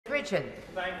Bridgen.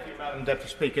 Thank you, Madam Deputy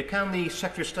Speaker. Can the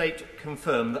Secretary of State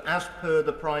confirm that, as per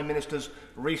the Prime Minister's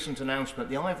recent announcement,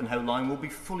 the Ivanhoe line will be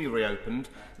fully reopened,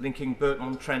 linking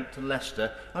Burton-on-Trent to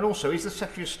Leicester? And also, is the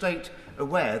Secretary of State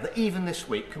aware that even this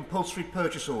week compulsory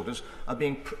purchase orders are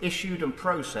being issued and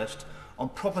processed on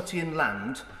property and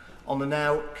land on the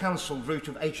now cancelled route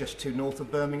of HS2 north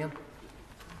of Birmingham?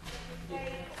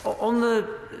 On the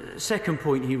second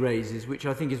point he raises, which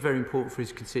I think is very important for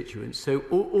his constituents, so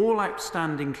all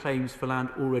outstanding claims for land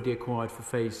already acquired for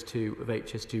Phase 2 of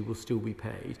HS2 will still be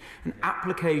paid, and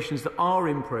applications that are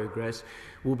in progress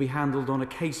will be handled on a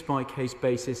case-by-case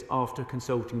basis after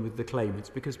consulting with the claimants,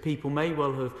 because people may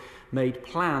well have made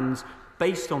plans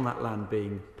based on that land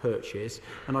being purchased,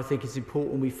 and I think it's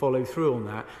important we follow through on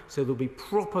that, so there'll be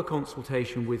proper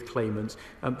consultation with claimants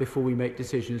before we make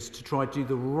decisions to try to do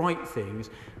the right things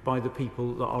by the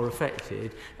people that are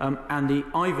affected, and the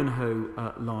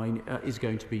Ivanhoe line is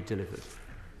going to be delivered.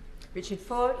 Richard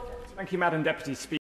Ford. Thank you, Madam Deputy Speaker.